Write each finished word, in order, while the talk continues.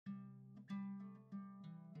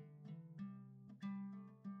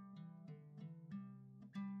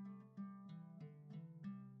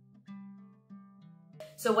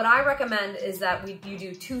So what I recommend is that you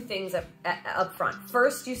do two things up front.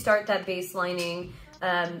 First, you start that baselining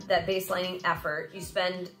effort. You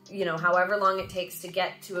spend, however long it takes to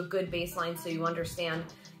get to a good baseline so you understand,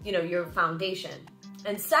 your foundation.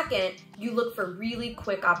 And second, you look for really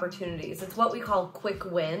quick opportunities. It's what we call quick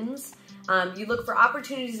wins. You look for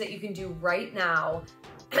opportunities that you can do right now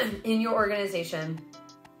in your organization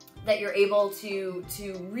that you're able to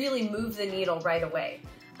really move the needle right away.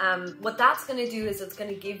 What that's going to do is it's going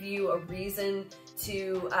to give you a reason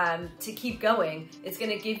to keep going. It's going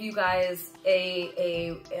to give you guys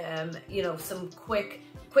some quick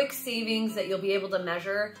savings that you'll be able to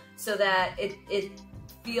measure, so that it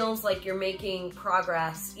feels like you're making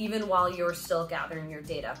progress even while you're still gathering your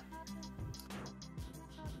data.